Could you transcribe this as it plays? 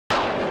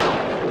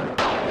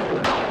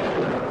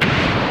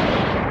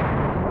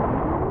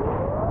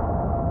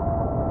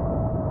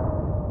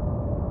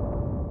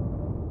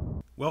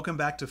Welcome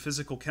back to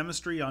Physical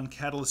Chemistry on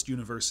Catalyst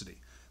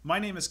University. My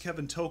name is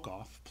Kevin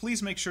Tokoph.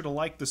 Please make sure to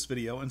like this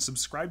video and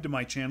subscribe to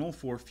my channel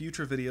for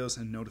future videos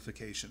and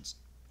notifications.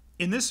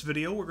 In this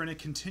video, we're going to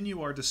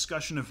continue our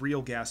discussion of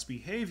real gas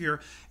behavior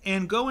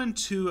and go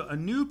into a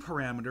new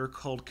parameter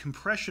called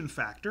compression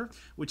factor,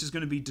 which is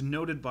going to be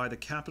denoted by the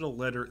capital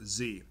letter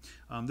Z.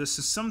 This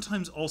is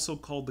sometimes also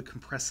called the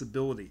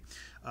compressibility,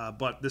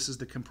 but this is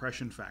the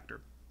compression factor.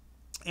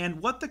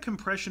 And what the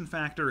compression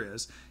factor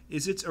is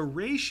it's a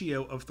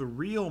ratio of the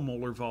real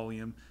molar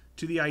volume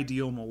to the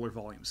ideal molar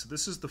volume. So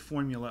this is the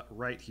formula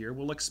right here.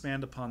 We'll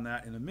expand upon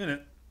that in a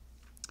minute.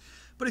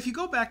 But if you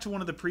go back to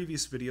one of the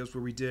previous videos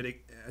where we did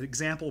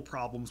example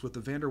problems with the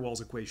van der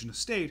Waals equation of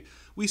state,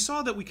 we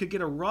saw that we could get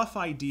a rough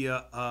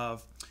idea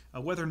of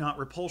whether or not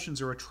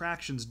repulsions or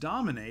attractions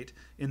dominate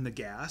in the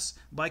gas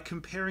by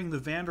comparing the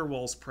van der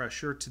Waals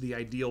pressure to the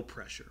ideal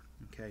pressure.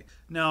 Okay.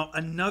 Now,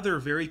 another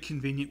very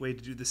convenient way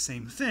to do the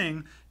same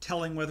thing,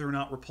 telling whether or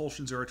not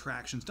repulsions or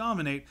attractions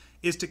dominate,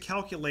 is to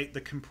calculate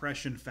the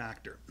compression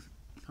factor.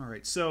 All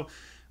right, so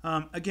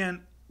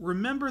again,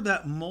 remember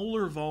that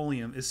molar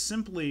volume is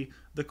simply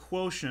the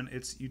quotient.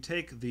 You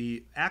take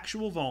the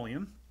actual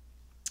volume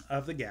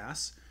of the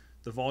gas,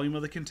 the volume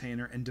of the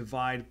container, and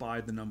divide by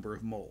the number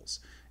of moles.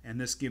 And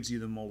this gives you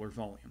the molar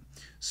volume.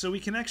 So we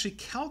can actually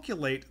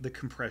calculate the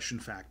compression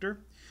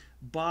factor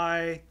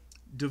by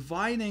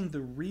dividing the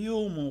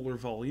real molar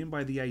volume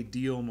by the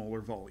ideal molar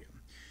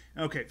volume.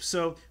 Okay,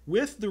 so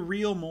with the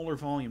real molar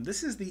volume,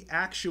 this is the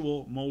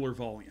actual molar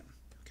volume.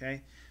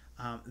 Okay,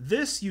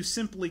 this you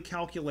simply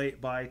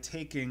calculate by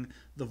taking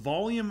the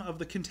volume of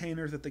the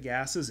container that the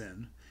gas is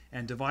in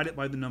and divide it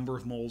by the number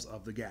of moles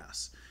of the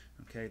gas.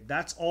 Okay,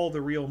 that's all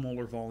the real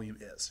molar volume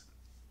is.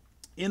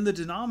 In the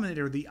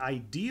denominator, the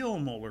ideal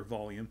molar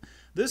volume,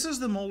 this is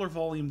the molar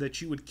volume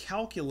that you would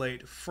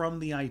calculate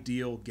from the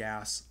ideal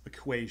gas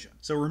equation.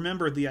 So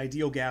remember the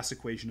ideal gas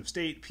equation of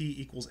state, P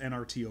equals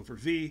nRT over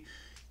V.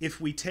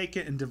 If we take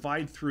it and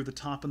divide through the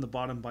top and the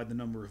bottom by the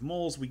number of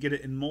moles, we get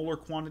it in molar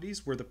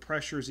quantities where the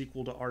pressure is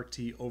equal to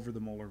RT over the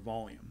molar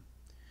volume.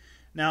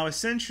 Now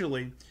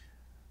essentially,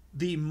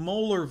 the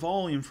molar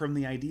volume from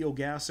the ideal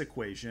gas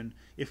equation,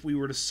 if we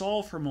were to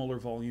solve for molar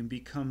volume,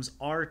 becomes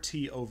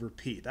RT over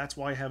P. That's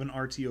why I have an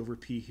RT over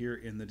P here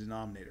in the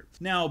denominator.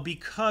 Now,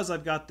 because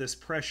I've got this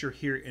pressure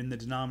here in the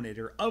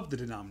denominator of the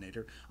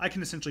denominator, I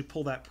can essentially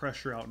pull that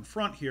pressure out in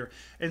front here.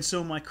 And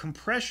so my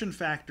compression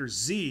factor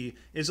Z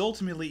is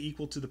ultimately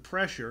equal to the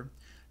pressure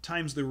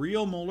times the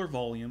real molar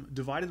volume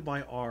divided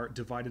by R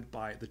divided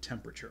by the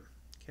temperature.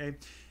 Okay?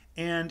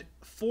 And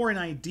for an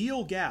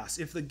ideal gas,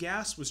 if the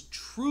gas was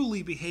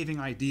truly behaving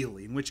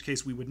ideally, in which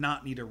case we would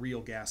not need a real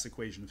gas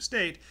equation of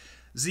state,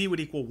 Z would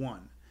equal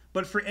 1.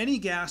 But for any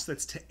gas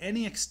that's to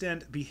any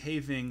extent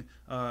behaving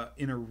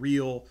in a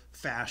real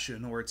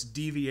fashion, or it's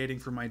deviating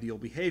from ideal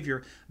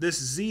behavior, this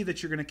Z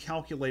that you're going to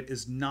calculate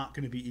is not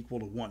going to be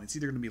equal to 1. It's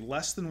either going to be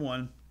less than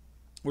 1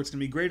 or it's going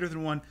to be greater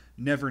than 1,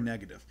 never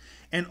negative.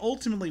 And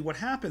ultimately what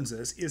happens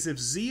is if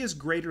Z is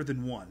greater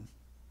than 1,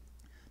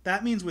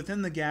 that means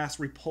within the gas,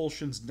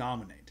 repulsions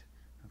dominate,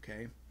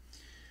 okay?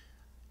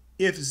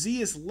 If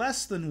Z is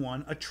less than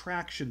 1,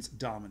 attractions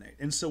dominate.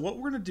 And so what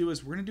we're going to do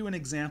is we're going to do an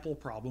example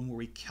problem where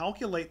we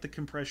calculate the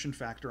compression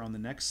factor on the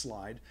next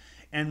slide,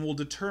 and we'll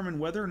determine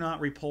whether or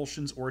not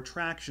repulsions or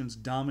attractions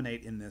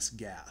dominate in this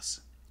gas.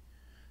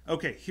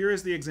 Okay, here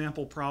is the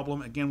example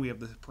problem. Again, we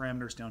have the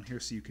parameters down here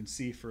so you can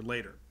see for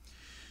later.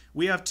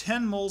 We have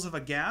 10 moles of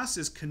a gas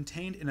is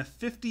contained in a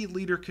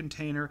 50-liter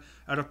container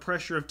at a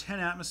pressure of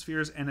 10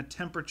 atmospheres and a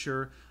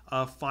temperature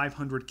of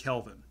 500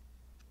 Kelvin.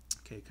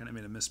 Okay, kind of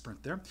made a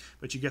misprint there,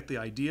 but you get the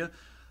idea.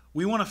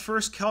 We want to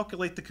first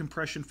calculate the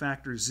compression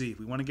factor Z.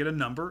 We want to get a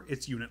number,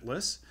 it's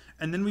unitless,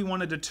 and then we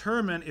want to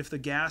determine if the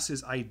gas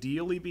is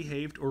ideally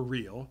behaved or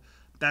real.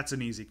 That's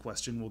an easy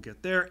question, we'll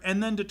get there,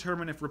 and then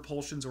determine if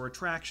repulsions or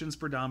attractions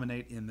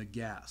predominate in the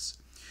gas.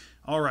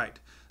 All right,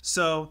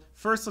 so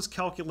first let's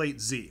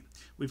calculate Z.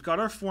 We've got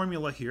our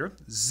formula here.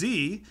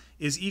 Z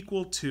is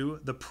equal to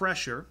the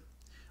pressure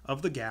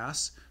of the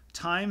gas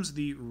times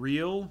the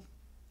real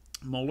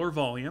molar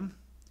volume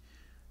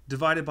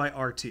divided by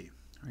RT.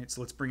 All right, so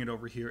let's bring it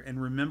over here.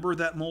 And remember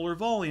that molar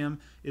volume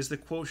is the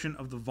quotient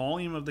of the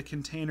volume of the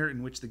container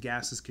in which the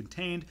gas is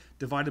contained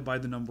divided by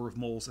the number of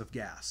moles of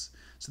gas.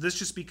 So this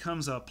just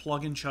becomes a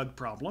plug and chug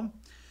problem.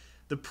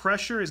 The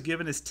pressure is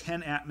given as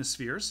 10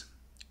 atmospheres.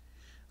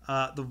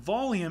 The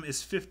volume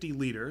is 50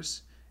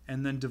 liters.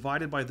 And then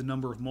divided by the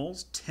number of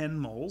moles, 10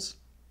 moles.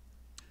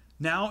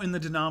 Now in the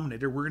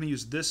denominator, we're going to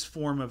use this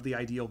form of the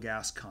ideal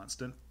gas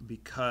constant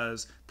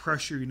because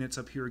pressure units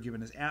up here are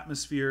given as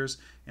atmospheres,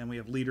 and we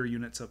have liter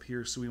units up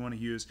here, so we want to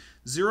use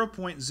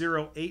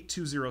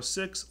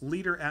 0.08206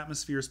 liter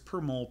atmospheres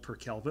per mole per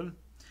Kelvin.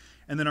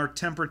 And then our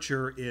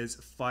temperature is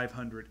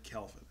 500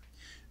 Kelvin.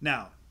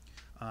 Now,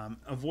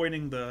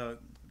 avoiding the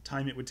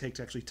time it would take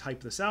to actually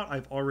type this out,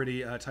 I've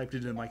already typed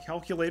it in my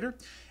calculator,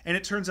 and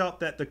it turns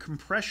out that the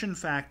compression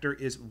factor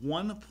is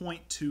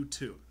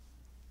 1.22.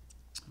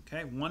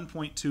 Okay,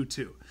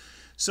 1.22.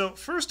 So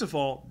first of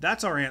all,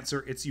 that's our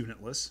answer. It's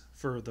unitless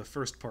for the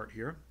first part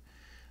here.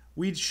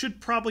 We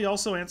should probably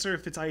also answer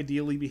if it's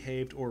ideally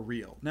behaved or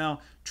real.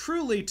 Now,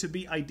 truly, to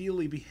be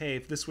ideally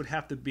behaved, this would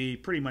have to be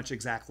pretty much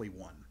exactly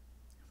 1.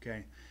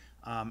 Okay,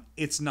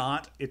 it's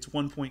not. It's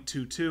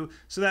 1.22,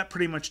 so that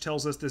pretty much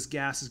tells us this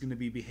gas is going to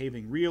be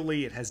behaving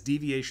really. It has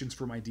deviations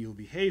from ideal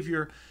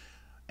behavior.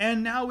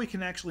 And now we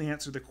can actually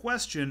answer the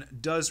question,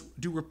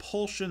 do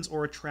repulsions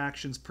or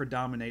attractions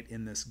predominate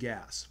in this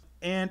gas?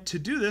 And to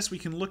do this, we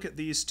can look at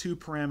these two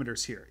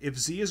parameters here. If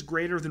z is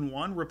greater than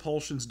 1,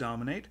 repulsions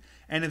dominate,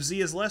 and if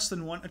z is less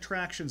than 1,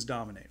 attractions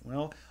dominate.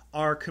 Well,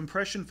 our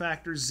compression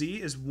factor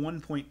z is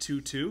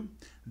 1.22.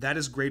 That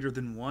is greater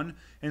than 1,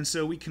 and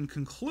so we can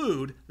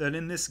conclude that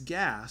in this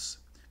gas,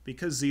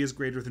 because z is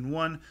greater than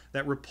 1,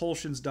 that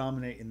repulsions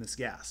dominate in this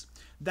gas.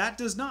 That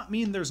does not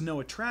mean there's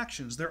no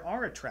attractions. There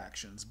are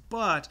attractions,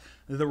 but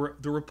the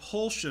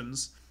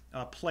repulsions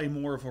play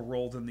more of a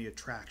role than the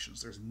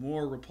attractions. There's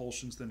more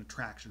repulsions than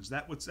attractions.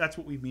 That's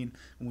what we mean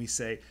when we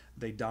say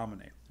they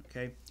dominate.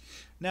 Okay.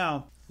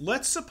 Now,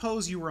 let's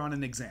suppose you were on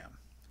an exam,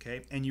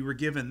 okay, and you were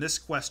given this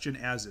question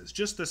as is,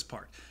 just this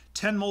part,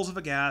 10 moles of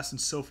a gas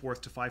and so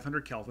forth to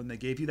 500 Kelvin. They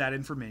gave you that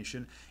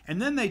information,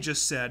 and then they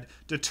just said,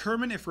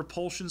 determine if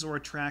repulsions or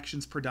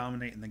attractions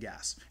predominate in the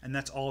gas, and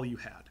that's all you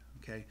had.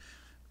 Okay.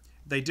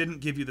 They didn't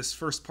give you this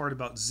first part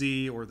about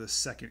z or the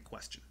second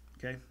question.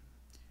 Okay.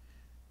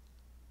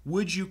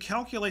 Would you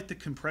calculate the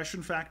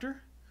compression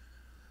factor?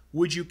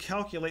 Would you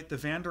calculate the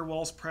van der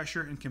Waals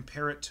pressure and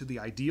compare it to the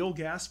ideal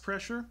gas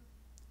pressure?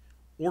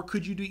 Or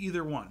could you do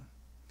either one?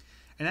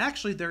 And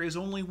actually, there is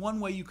only one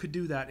way you could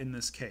do that in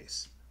this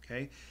case.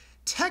 Okay?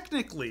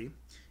 Technically,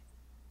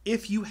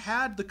 if you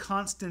had the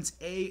constants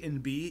A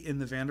and B in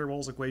the van der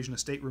Waals equation of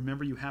state,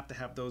 remember you have to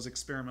have those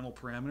experimental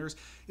parameters.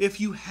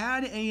 If you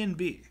had A and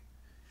B,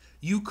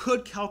 you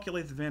could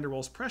calculate the van der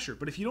Waals pressure.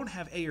 But if you don't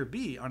have A or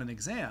B on an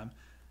exam,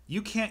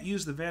 you can't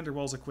use the van der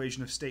Waals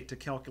equation of state to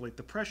calculate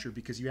the pressure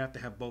because you have to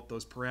have both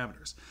those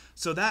parameters.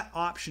 So that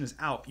option is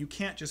out. You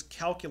can't just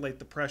calculate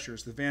the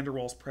pressures, the van der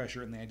Waals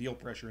pressure and the ideal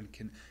pressure,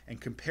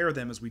 and compare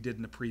them as we did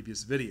in the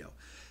previous video.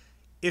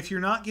 If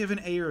you're not given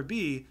A or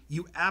B,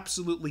 you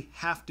absolutely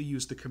have to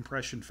use the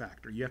compression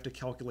factor. You have to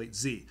calculate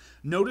Z.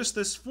 Notice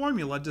this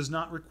formula does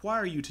not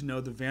require you to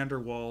know the van der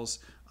Waals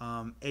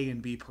A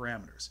and B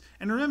parameters.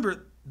 And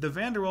remember, the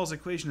van der Waals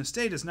equation of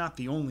state is not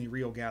the only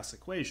real gas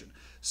equation.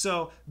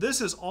 So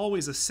this is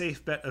always a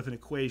safe bet of an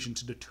equation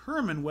to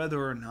determine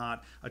whether or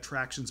not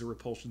attractions or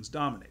repulsions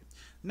dominate.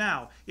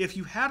 Now, if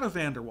you had a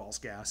van der Waals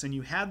gas and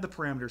you had the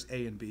parameters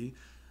A and B,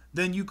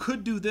 then you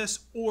could do this,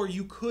 or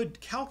you could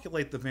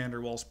calculate the van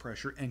der Waals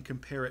pressure and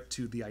compare it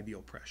to the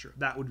ideal pressure.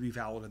 That would be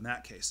valid in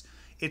that case.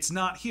 It's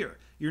not here.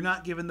 You're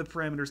not given the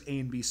parameters A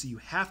and B, so you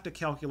have to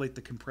calculate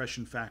the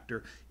compression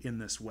factor in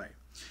this way.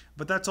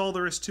 But that's all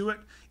there is to it.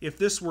 If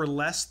this were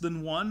less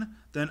than 1,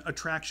 then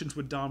attractions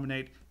would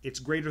dominate. It's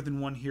greater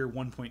than 1 here,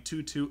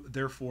 1.22,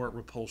 therefore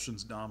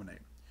repulsions dominate.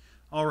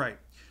 All right.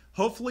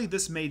 Hopefully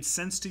this made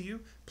sense to you.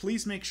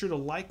 Please make sure to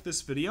like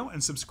this video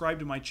and subscribe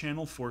to my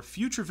channel for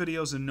future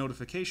videos and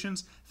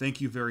notifications.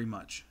 Thank you very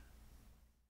much.